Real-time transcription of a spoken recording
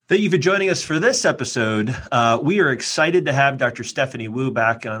Thank you for joining us for this episode. We are excited to have Dr. Stephanie Wu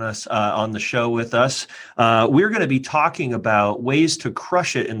back on the show with us. We're going to be talking about ways to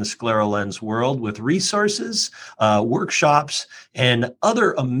crush it in the scleral lens world with resources, workshops, and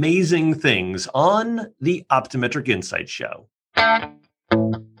other amazing things on the Optometric Insight Show.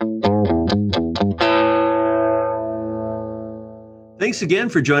 Thanks again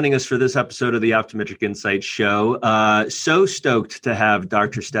for joining us for this episode of the Optometric Insight Show. So stoked to have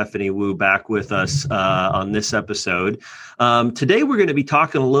Dr. Stephanie Wu back with us on this episode. Today, we're going to be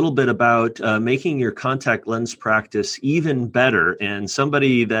talking a little bit about making your contact lens practice even better. And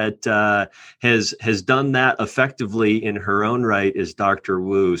somebody that has done that effectively in her own right is Dr.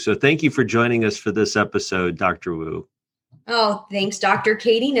 Wu. So thank you for joining us for this episode, Dr. Wu. Oh, thanks, Dr.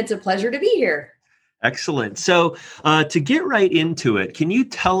 Kading. It's a pleasure to be here. Excellent. So to get right into it, can you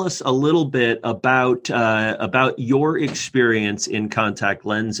tell us a little bit about your experience in contact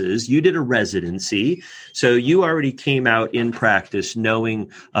lenses? You did a residency, so you already came out in practice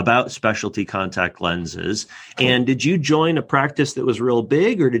knowing about specialty contact lenses. And did you join a practice that was real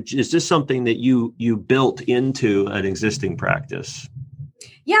big, or is this something that you built into an existing practice?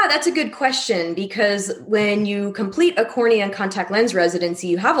 Yeah, that's a good question, because when you complete a cornea and contact lens residency,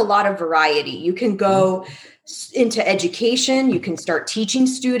 you have a lot of variety. You can go into education, you can start teaching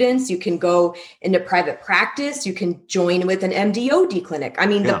students, you can go into private practice, you can join with an MD/OD clinic. I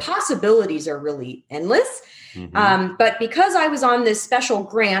mean, the possibilities are really endless. But because I was on this special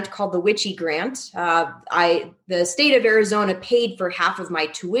grant called the WICHE grant, the state of Arizona paid for half of my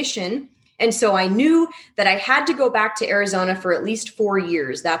tuition. And so I knew that I had to go back to Arizona for at least 4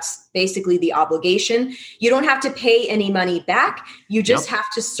 years. That's basically the obligation. You don't have to pay any money back. You just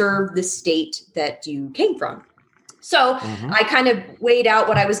have to serve the state that you came from. So I kind of weighed out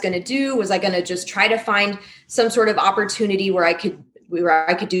what I was going to do. Was I going to just try to find some sort of opportunity where I could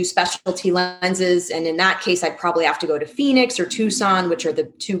do specialty lenses? And in that case, I'd probably have to go to Phoenix or Tucson, which are the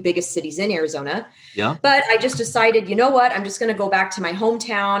two biggest cities in Arizona. Yeah. But I just decided, you know what, I'm just going to go back to my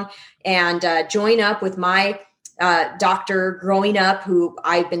hometown and join up with my doctor growing up, who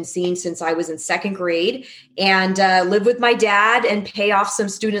I've been seeing since I was in second grade, and live with my dad and pay off some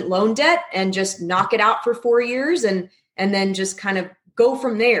student loan debt and just knock it out for 4 years and then just kind of go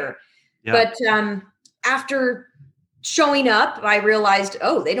from there. Yeah. But after showing up, I realized,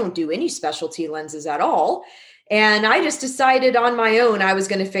 they don't do any specialty lenses at all. And I just decided on my own, I was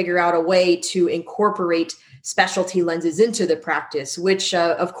going to figure out a way to incorporate specialty lenses into the practice, which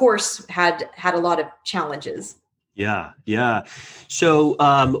of course had a lot of challenges. Yeah. So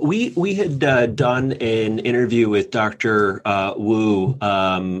we had done an interview with Dr. Wu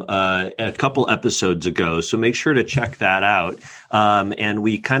a couple episodes ago, so make sure to check that out. And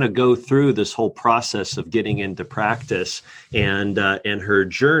we kind of go through this whole process of getting into practice and her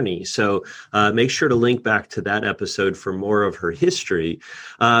journey. So make sure to link back to that episode for more of her history.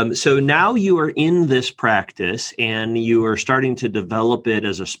 So now you are in this practice and you are starting to develop it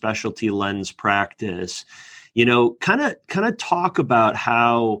as a specialty lens practice. You know, kind of talk about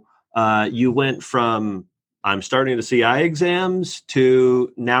how you went from I'm starting to see eye exams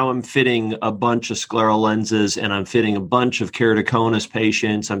to now I'm fitting a bunch of scleral lenses and I'm fitting a bunch of keratoconus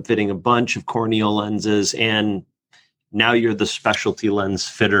patients. I'm fitting a bunch of corneal lenses, and now you're the specialty lens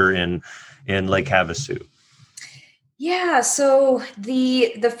fitter in Lake Havasu. Yeah. So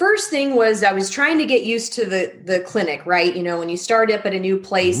the first thing was I was trying to get used to the clinic, right? You know, when you start up at a new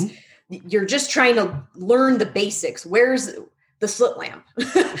place, you're just trying to learn the basics. Where's the slit lamp?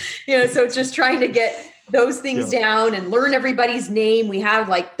 So just trying to get those things down and learn everybody's name. We have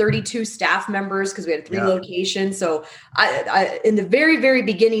like 32 staff members because we had 3 locations. So I in the very, very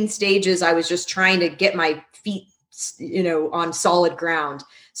beginning stages, I was just trying to get my feet, on solid ground.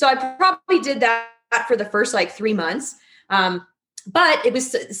 So I probably did that for the first 3 months. But it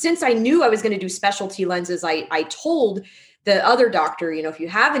was, since I knew I was going to do specialty lenses, I told the other doctor, if you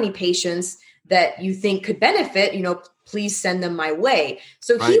have any patients that you think could benefit, please send them my way.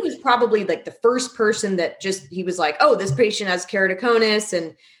 So He was probably like the first person that he was like, oh, this patient has keratoconus.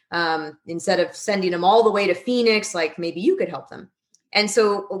 And instead of sending them all the way to Phoenix, maybe you could help them. And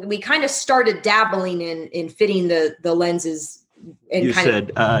so we kind of started dabbling in fitting the lenses. And you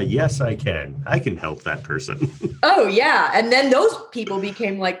said, yes, I can help that person. Oh yeah. And then those people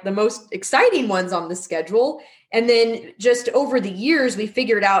became like the most exciting ones on the schedule. And then just over the years, we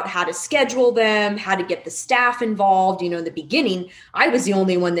figured out how to schedule them, how to get the staff involved. In the beginning, I was the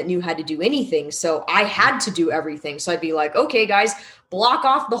only one that knew how to do anything. So I had to do everything. So I'd be like, okay, guys, block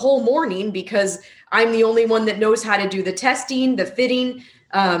off the whole morning because I'm the only one that knows how to do the testing, the fitting,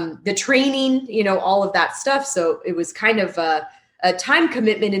 the training, all of that stuff. So it was kind of a a time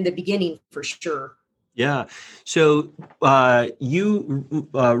commitment in the beginning for sure. Yeah. So you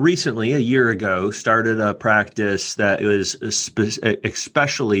recently, a year ago, started a practice that was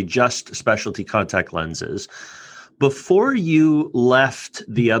especially just specialty contact lenses. Before you left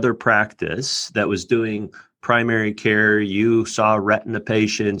the other practice that was doing primary care, you saw retina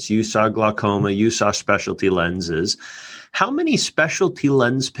patients, you saw glaucoma, you saw specialty lenses. How many specialty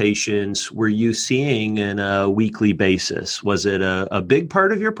lens patients were you seeing in a weekly basis? Was it a big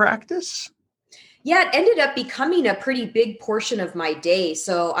part of your practice? Yeah, it ended up becoming a pretty big portion of my day.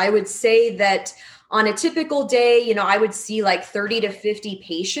 So I would say that on a typical day, I would see like 30 to 50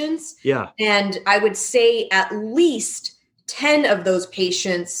 patients. Yeah. And I would say at least 10 of those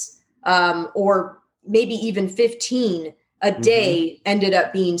patients, or maybe even 15 a day, ended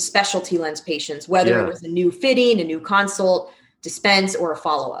up being specialty lens patients, whether it was a new fitting, a new consult, dispense, or a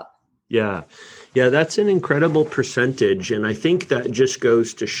follow-up. Yeah. Yeah, that's an incredible percentage. And I think that just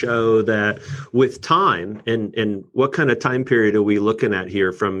goes to show that with time, and what kind of time period are we looking at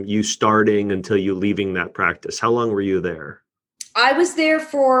here from you starting until you leaving that practice? How long were you there? I was there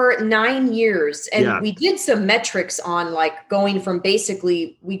for 9 years, and we did some metrics on like going from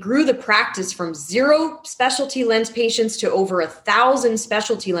basically, we grew the practice from 0 specialty lens patients to over 1,000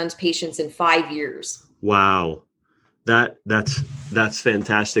 specialty lens patients in 5 years. Wow. That's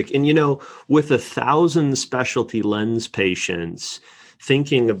fantastic. And, with 1,000 specialty lens patients,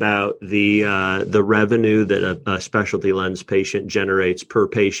 thinking about the revenue that a specialty lens patient generates per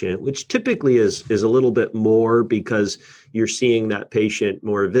patient, which typically is a little bit more because you're seeing that patient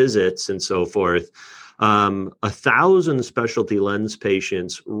more visits and so forth. 1,000 specialty lens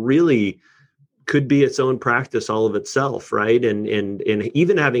patients really could be its own practice all of itself, right? And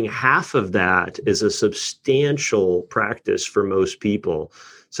even having half of that is a substantial practice for most people.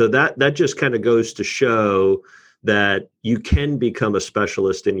 So that just kind of goes to show that you can become a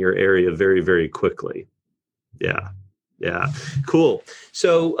specialist in your area very, very quickly. Yeah. Yeah. Cool.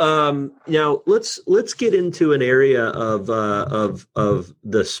 So now let's get into an area of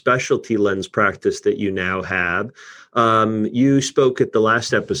the specialty lens practice that you now have. You spoke at the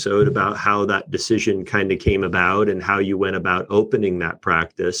last episode about how that decision kind of came about and how you went about opening that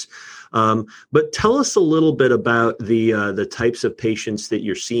practice. But tell us a little bit about the types of patients that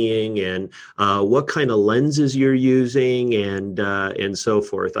you're seeing and what kind of lenses you're using and so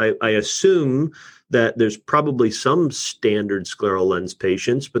forth. I assume that there's probably some standard scleral lens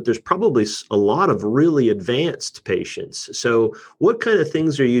patients, but there's probably a lot of really advanced patients. So what kind of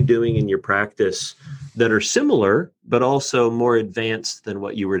things are you doing in your practice that are similar, but also more advanced than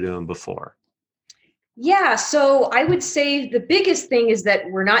what you were doing before? Yeah, so I would say the biggest thing is that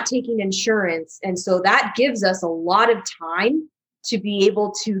we're not taking insurance. And so that gives us a lot of time to be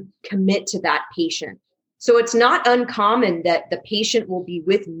able to commit to that patient. So it's not uncommon that the patient will be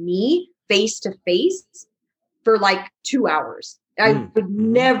with me face to face for like 2 hours. I would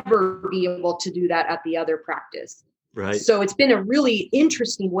never be able to do that at the other practice. Right. So it's been a really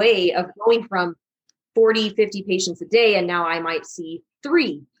interesting way of going from 40, 50 patients a day. And now I might see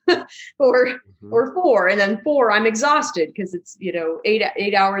 3 or 4, and then 4, I'm exhausted because it's,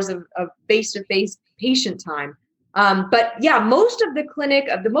 8 hours of face-to-face patient time. But yeah, most of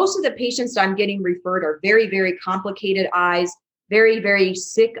the patients I'm getting referred are very, very complicated eyes, very, very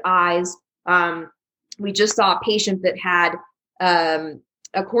sick eyes. We just saw a patient that had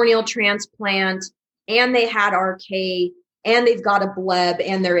a corneal transplant, and they had RK, and they've got a bleb,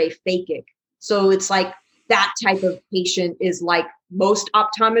 and they're aphakic. So it's like that type of patient is like most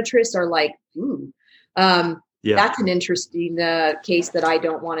optometrists are like, ooh, that's an interesting case that I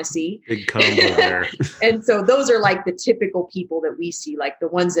don't want to see. Big combo there. And so those are like the typical people that we see, like the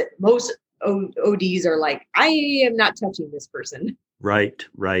ones that most ODs are like, I am not touching this person. Right.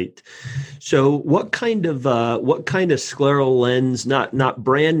 So what kind of scleral lens, not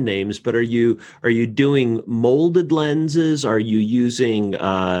brand names, but are you doing molded lenses? Are you using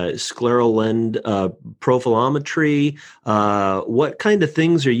scleral lens profilometry? What kind of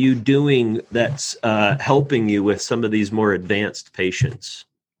things are you doing that's helping you with some of these more advanced patients?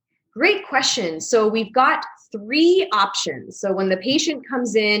 Great question. So we've got 3 options. So when the patient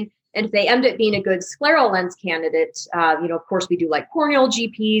comes in, and if they end up being a good scleral lens candidate, of course, we do like corneal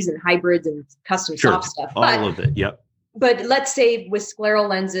GPs and hybrids and custom soft stuff. All of it. Yep. But let's say with scleral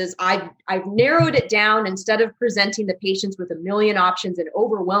lenses, I've narrowed it down. Instead of presenting the patients with a million options and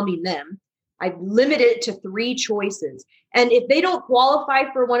overwhelming them, I've limited it to 3 choices. And if they don't qualify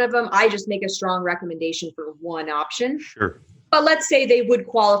for one of them, I just make a strong recommendation for one option. Sure. But let's say they would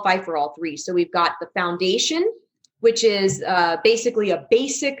qualify for all 3. So we've got the foundation, which is basically a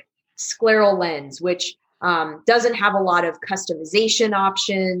basic scleral lens, which Doesn't have a lot of customization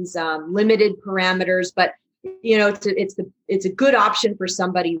options, limited parameters, but it's a good option for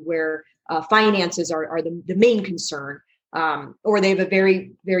somebody where finances are the main concern, or they have a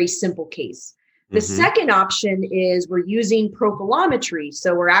very, very simple case. The second option is we're using profilometry.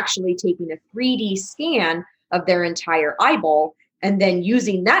 So we're actually taking a 3D scan of their entire eyeball and then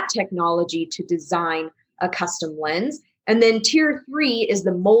using that technology to design a custom lens. And then tier 3 is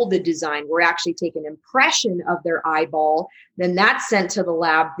the molded design. We're actually taking an impression of their eyeball. Then that's sent to the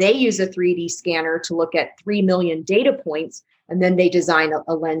lab. They use a 3D scanner to look at 3 million data points. And then they design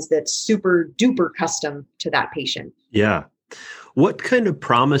a lens that's super duper custom to that patient. Yeah. What kind of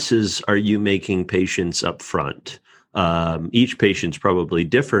promises are you making patients up front? Each patient's probably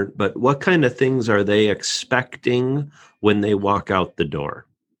different, but what kind of things are they expecting when they walk out the door?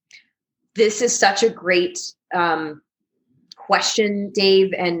 This is such a great question,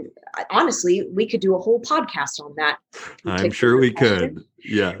 Dave. And honestly, we could do a whole podcast on that. I'm sure we could.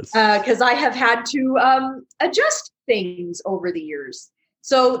 Yes. Because I have had to adjust things over the years.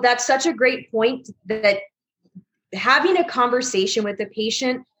 So that's such a great point, that having a conversation with the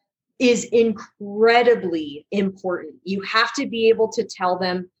patient is incredibly important. You have to be able to tell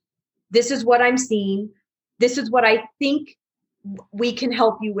them, this is what I'm seeing. This is what I think we can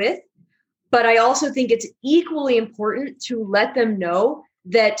help you with. But I also think it's equally important to let them know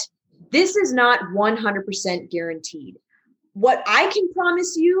that this is not 100% guaranteed. What I can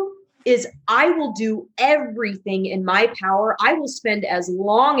promise you is I will do everything in my power. I will spend as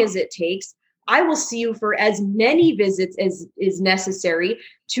long as it takes. I will see you for as many visits as is necessary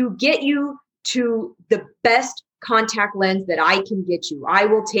to get you to the best contact lens that I can get you. I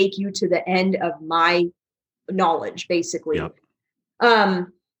will take you to the end of my knowledge, basically. Yep.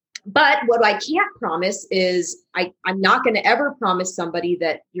 But what I can't promise is I'm not going to ever promise somebody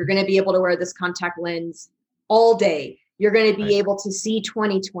that you're going to be able to wear this contact lens all day. You're going to be able to see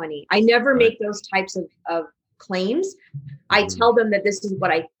 20/20. I never make those types of claims. I tell them that this is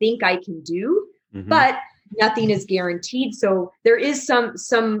what I think I can do, but nothing is guaranteed. So there is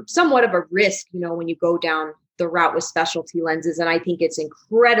somewhat of a risk, when you go down the route with specialty lenses. And I think it's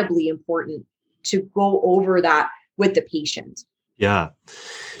incredibly important to go over that with the patient. Yeah.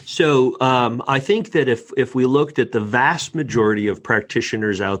 So I think that if we looked at the vast majority of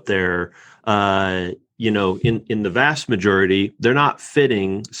practitioners out there, in the vast majority, they're not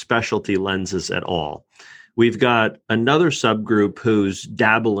fitting specialty lenses at all. We've got another subgroup who's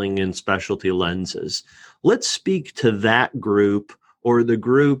dabbling in specialty lenses. Let's speak to that group, or the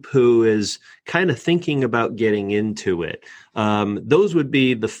group who is kind of thinking about getting into it. Those would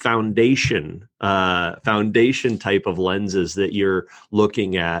be the foundation type of lenses that you're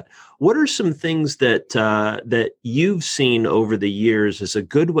looking at. What are some things that you've seen over the years as a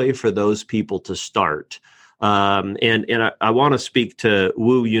good way for those people to start? And I want to speak to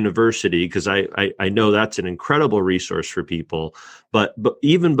Wu University because I know that's an incredible resource for people. But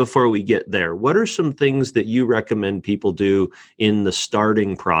even before we get there, what are some things that you recommend people do in the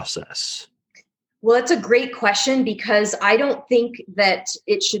starting process? Well, it's a great question because I don't think that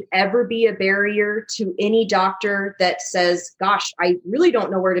it should ever be a barrier to any doctor that says, gosh, I really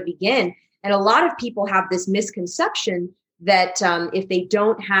don't know where to begin. And a lot of people have this misconception that if they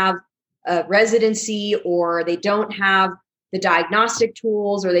don't have a residency, or they don't have the diagnostic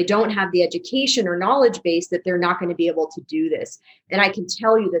tools, or they don't have the education or knowledge base, that they're not going to be able to do this. And I can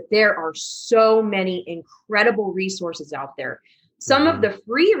tell you that there are so many incredible resources out there. Some of the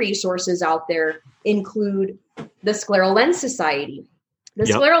free resources out there include the Scleral Lens Society. The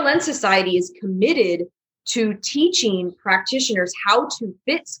Scleral Lens Society is committed to teaching practitioners how to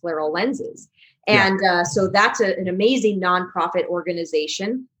fit scleral lenses. And so that's an amazing nonprofit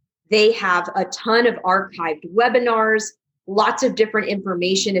organization. They have a ton of archived webinars, lots of different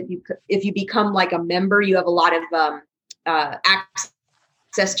information. If you become like a member, you have a lot of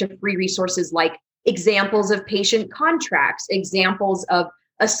access to free resources like examples of patient contracts, examples of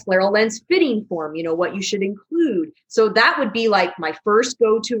a scleral lens fitting form, what you should include. So that would be like my first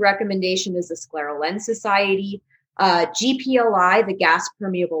go-to recommendation is the Scleral Lens Society, GPLI, the Gas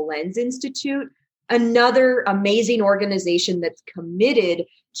Permeable Lens Institute, another amazing organization that's committed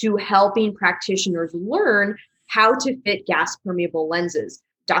to helping practitioners learn how to fit gas permeable lenses.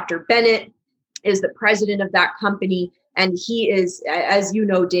 Dr. Bennett is the president of that company. And he is, as you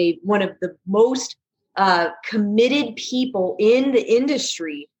know, Dave, one of the most committed people in the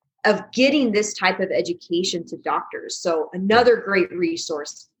industry of getting this type of education to doctors. So another great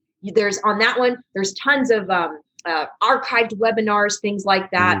resource. There's tons of archived webinars, things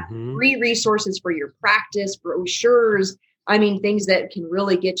like that, free resources for your practice, brochures. Things that can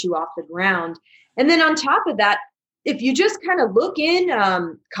really get you off the ground. And then on top of that, if you just kind of look in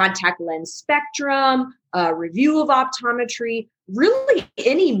contact lens spectrum, review of optometry, really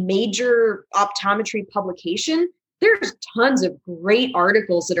any major optometry publication, there's tons of great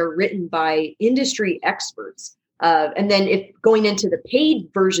articles that are written by industry experts. And then if going into the paid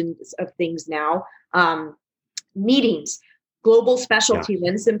versions of things now, meetings, Global Specialty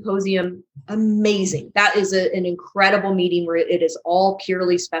Lens Symposium, amazing. That is an incredible meeting where it is all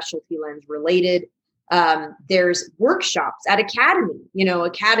purely specialty lens related. There's workshops at Academy.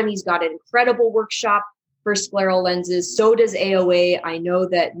 Academy's got an incredible workshop for scleral lenses. So does AOA. I know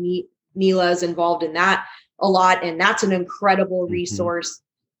that Mila is involved in that a lot, and that's an incredible resource.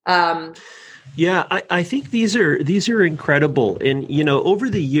 Yeah, I think these are incredible. And, over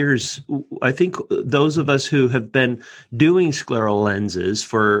the years, I think those of us who have been doing scleral lenses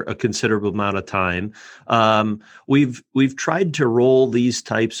for a considerable amount of time, we've tried to roll these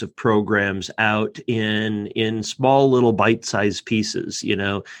types of programs out in small little bite-sized pieces.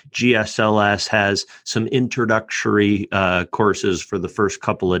 GSLS has some introductory courses for the first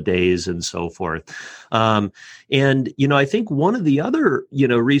couple of days and so forth. And I think one of the other,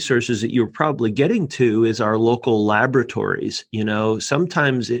 resources that you're probably getting to is our local laboratories.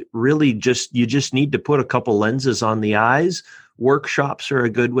 Sometimes it really you just need to put a couple lenses on the eyes. Workshops are a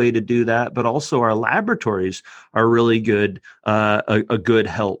good way to do that, but also our laboratories are really good, a good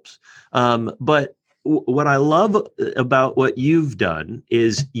helps. But what I love about what you've done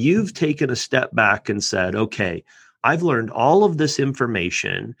is you've taken a step back and said, okay, I've learned all of this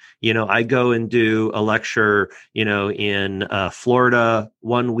information. I go and do a lecture, in Florida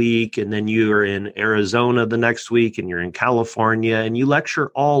one week, and then you are in Arizona the next week, and you're in California, and you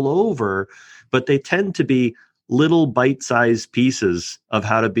lecture all over, but they tend to be little bite-sized pieces of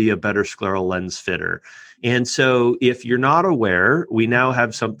how to be a better scleral lens fitter. And so if you're not aware, we now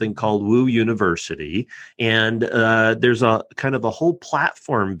have something called Woo University, and there's a kind of a whole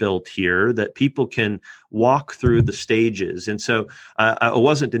platform built here that people can walk through the stages. And so I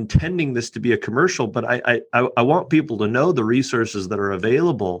wasn't intending this to be a commercial, but I want people to know the resources that are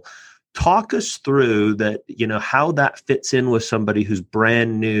available. Talk us through that, how that fits in with somebody who's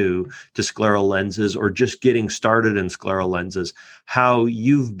brand new to scleral lenses or just getting started in scleral lenses, how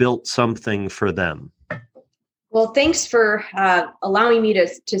you've built something for them. Well, thanks for allowing me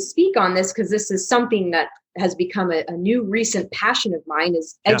to speak on this, because this is something that has become a new recent passion of mine,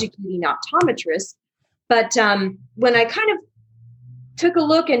 is educating optometrists. But when I kind of took a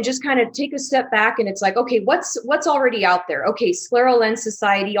look and just kind of take a step back, and it's like, okay, what's already out there? Okay, Scleral Lens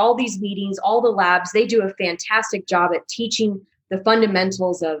Society, all these meetings, all the labs, they do a fantastic job at teaching the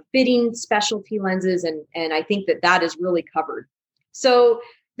fundamentals of fitting specialty lenses. And I think that is really covered. So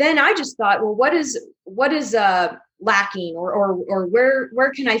then I just thought, well, what is lacking, or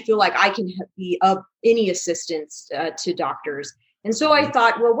where can I feel like I can be of any assistance to doctors? And so I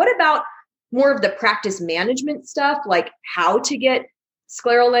thought, well, what about more of the practice management stuff, like how to get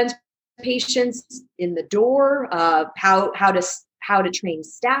scleral lens patients in the door, how to train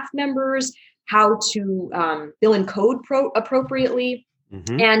staff members, how to bill and code appropriately.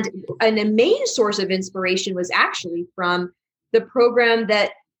 And a main source of inspiration was actually from the program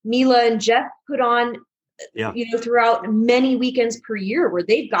that Mila and Jeff put on, throughout many weekends per year, where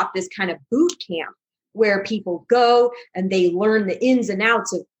they've got this kind of boot camp where people go and they learn the ins and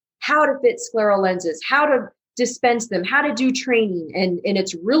outs of how to fit scleral lenses, how to dispense them, how to do training. And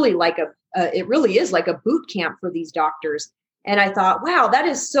it's really like it really is like a boot camp for these doctors. And I thought, wow, that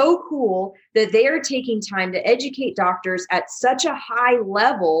is so cool that they are taking time to educate doctors at such a high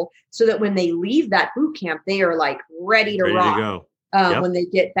level so that when they leave that boot camp, they are like ready to rock when they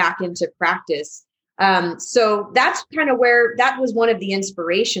get back into practice. So that's kind of where that was one of the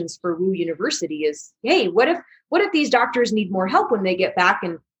inspirations for Woo University is, hey, what if these doctors need more help when they get back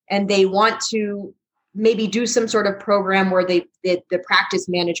and they want to maybe do some sort of program where the practice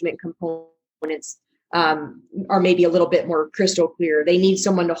management components are maybe a little bit more crystal clear. They need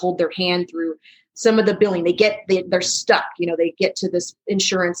someone to hold their hand through some of the billing. They're stuck, they get to this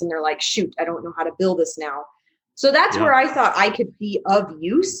insurance and they're like, shoot, I don't know how to bill this now. So that's where I thought I could be of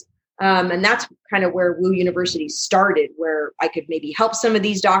use. And that's kind of where Woo University started, where I could maybe help some of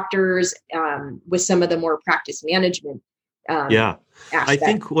these doctors with some of the more practice management I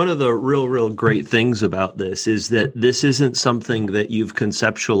think one of the real great things about this is that this isn't something that you've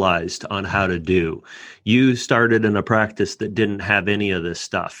conceptualized on how to do. You started in a practice that didn't have any of this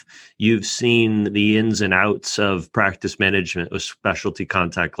stuff. You've seen the ins and outs of practice management with specialty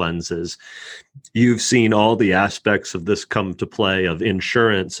contact lenses. You've seen all the aspects of this come to play, of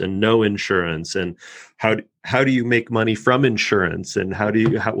insurance and no insurance, and how do you make money from insurance, and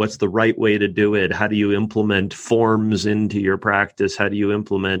what's the right way to do it? How do you implement forms into your practice? How do you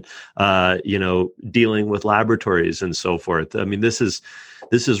implement, dealing with laboratories and so forth? I mean, this is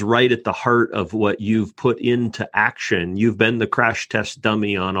right at the heart of what you've put into action. You've been the crash test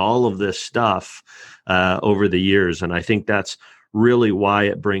dummy on all of this stuff over the years, and I think that's really why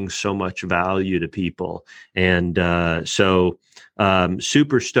it brings so much value to people. And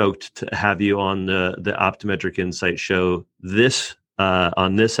super stoked to have you on the Optometric Insight Show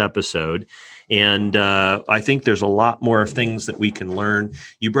on this episode. And I think there's a lot more things that we can learn.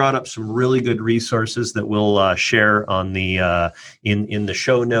 You brought up some really good resources that we'll share on the in the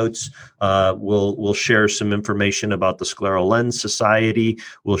show notes. We'll share some information about the Scleral Lens Society.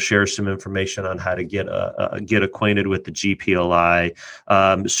 We'll share some information on how to get acquainted with the GPLI.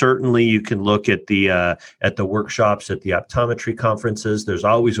 Certainly, you can look at the workshops at the optometry conferences. There's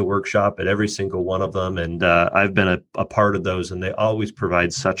always a workshop at every single one of them, and I've been a part of those, and they always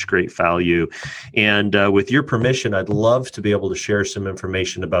provide such great value. And with your permission, I'd love to be able to share some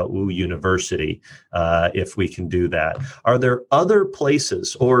information about Wu University, if we can do that. Are there other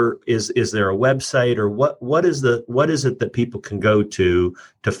places, or is there a website, or what is it that people can go to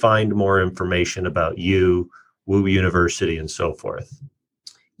find more information about you, Wu University, and so forth?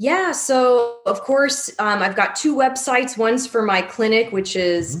 Yeah, so of course, I've got two websites. One's for my clinic, which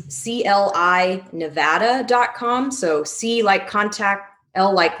is CLINevada.com. So C like contact,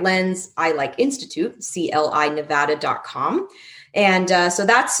 L like lens, I like institute, CLINevada.com. And so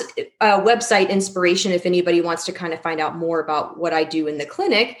that's a website inspiration if anybody wants to kind of find out more about what I do in the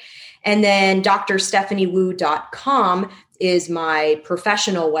clinic. And then drstephaniewu.com is my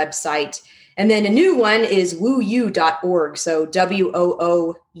professional website. And then a new one is woou.org. So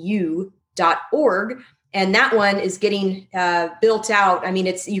WOOU.org. And that one is getting built out. I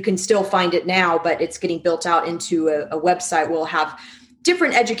mean, you can still find it now, but it's getting built out into a website. We'll have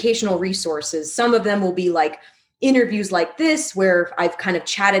different educational resources. Some of them will be like interviews like this, where I've kind of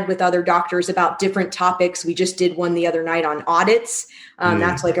chatted with other doctors about different topics. We just did one the other night on audits.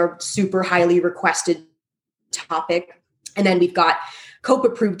 That's like a super highly requested topic. And then we've got COPE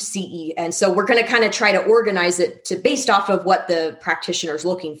approved CE. And so we're going to kind of try to organize it based off of what the practitioner is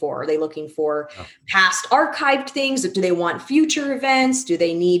looking for. Are they looking for past archived things? Do they want future events? Do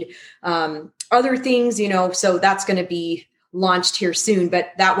they need other things? So that's going to be launched here soon,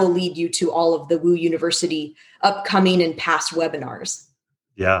 but that will lead you to all of the Wu University upcoming and past webinars.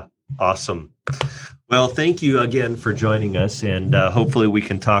 Yeah. Awesome. Well, thank you again for joining us, and hopefully we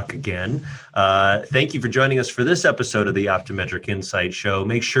can talk again. Thank you for joining us for this episode of the Optometric Insight Show.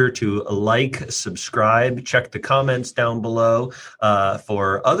 Make sure to like, subscribe, check the comments down below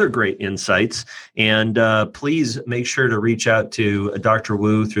for other great insights, and please make sure to reach out to Dr.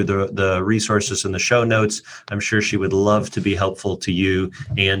 Wu through the resources in the show notes. I'm sure she would love to be helpful to you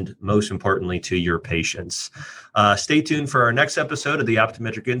and, most importantly, to your patients. Stay tuned for our next episode of the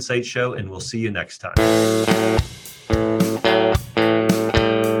Optometric Insight Show, and we'll see you next time.